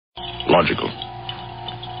logical.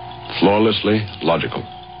 Flawlessly logical.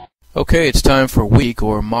 Okay, it's time for week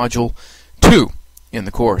or module 2 in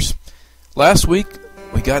the course. Last week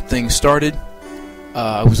we got things started.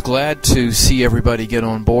 I was glad to see everybody get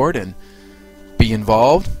on board and be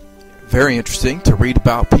involved. Very interesting to read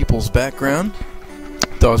about people's background.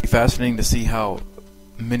 Thought it was fascinating to see how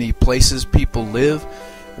many places people live,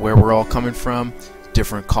 where we're all coming from,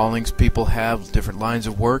 different callings people have, different lines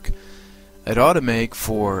of work. It ought to make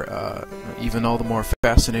for even all the more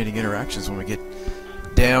fascinating interactions when we get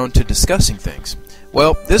down to discussing things.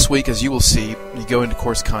 Well, this week, as you will see, you go into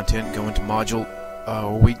course content, go into module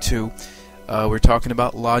week 2. We're talking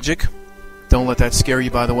about logic. Don't let that scare you,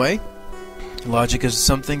 by the way. Logic is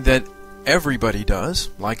something that everybody does,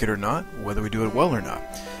 like it or not, whether we do it well or not.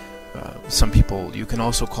 Some people, you can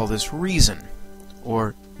also call this reason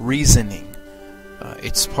or reasoning.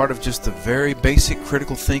 It's part of just the very basic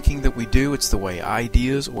critical thinking that we do. It's the way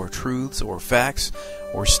ideas or truths or facts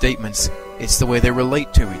or statements, it's the way they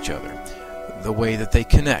relate to each other, the way that they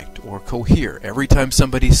connect or cohere. Every time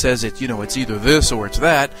somebody says it, it's either this or it's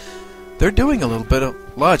that, they're doing a little bit of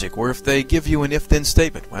logic. Or if they give you an if-then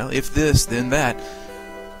statement, well, if this, then that,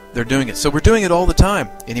 they're doing it. So we're doing it all the time.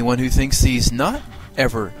 Anyone who thinks he's not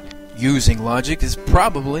ever using logic is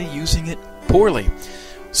probably using it poorly.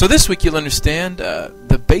 So this week you'll understand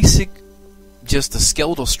the basic, just the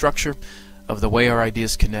skeletal structure of the way our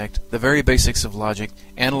ideas connect, the very basics of logic,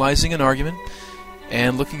 analyzing an argument,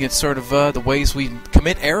 and looking at sort of the ways we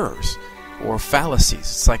commit errors or fallacies.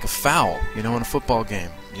 It's like a foul, in a football game.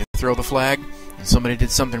 You throw the flag and somebody did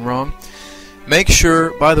something wrong. Make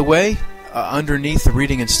sure, by the way, underneath the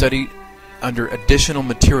reading and study, under additional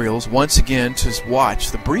materials, once again to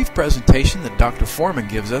watch the brief presentation that Dr. Foreman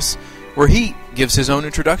gives us, where he gives his own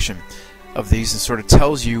introduction of these and sort of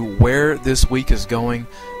tells you where this week is going,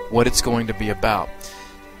 what it's going to be about.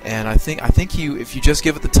 And I think you, if you just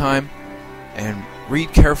give it the time and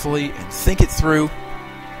read carefully and think it through,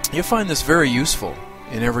 you'll find this very useful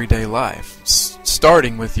in everyday life.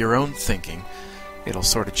 Starting with your own thinking, it'll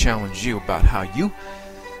sort of challenge you about how you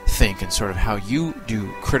think and sort of how you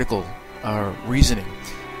do critical reasoning.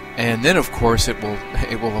 And then, of course, it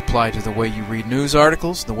will apply to the way you read news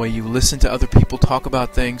articles, the way you listen to other people talk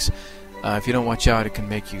about things. If you don't watch out, it can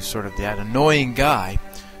make you sort of that annoying guy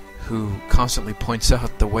who constantly points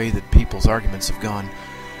out the way that people's arguments have gone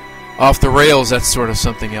off the rails. That's sort of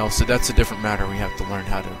something else. That's a different matter. We have to learn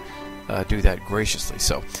how to do that graciously.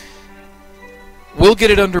 So we'll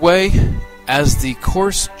get it underway. As the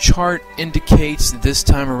course chart indicates this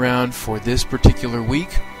time around for this particular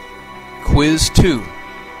week, Quiz 2,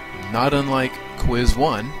 not unlike Quiz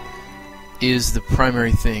 1, is the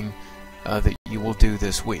primary thing that you will do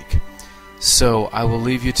this week. So I will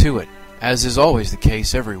leave you to it. As is always the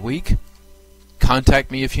case every week,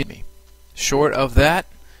 contact me if you need me. Short of that,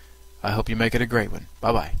 I hope you make it a great one.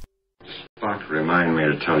 Bye-bye. Spock, remind me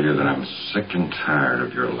to tell you that I'm sick and tired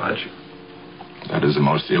of your logic. That is the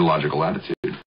most illogical attitude.